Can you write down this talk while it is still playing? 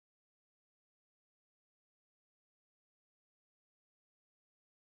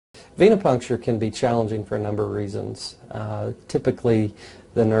Venipuncture can be challenging for a number of reasons. Typically,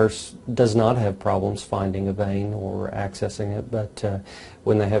 the nurse does not have problems finding a vein or accessing it, but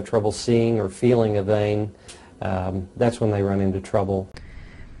when they have trouble seeing or feeling a vein, that's when they run into trouble.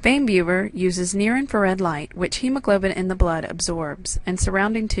 Veinviewer uses near-infrared light, which hemoglobin in the blood absorbs and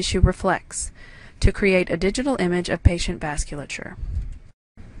surrounding tissue reflects, to create a digital image of patient vasculature.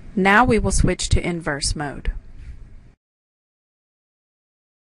 Now we will switch to inverse mode.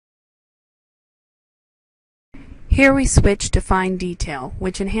 Here we switch to fine detail,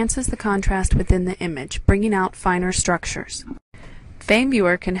 which enhances the contrast within the image, bringing out finer structures.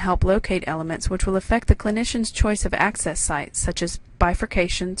 Veinviewer can help locate elements which will affect the clinician's choice of access sites, such as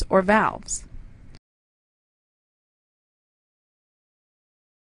bifurcations or valves.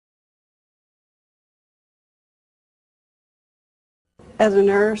 As a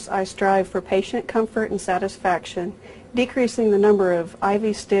nurse, I strive for patient comfort and satisfaction. Decreasing the number of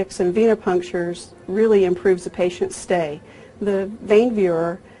IV sticks and venipunctures really improves the patient's stay. The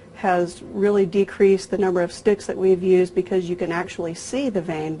Veinviewer has really decreased the number of sticks that we've used because you can actually see the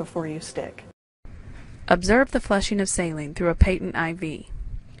vein before you stick. Observe the flushing of saline through a patent IV.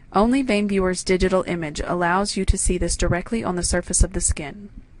 Only Veinviewer's digital image allows you to see this directly on the surface of the skin.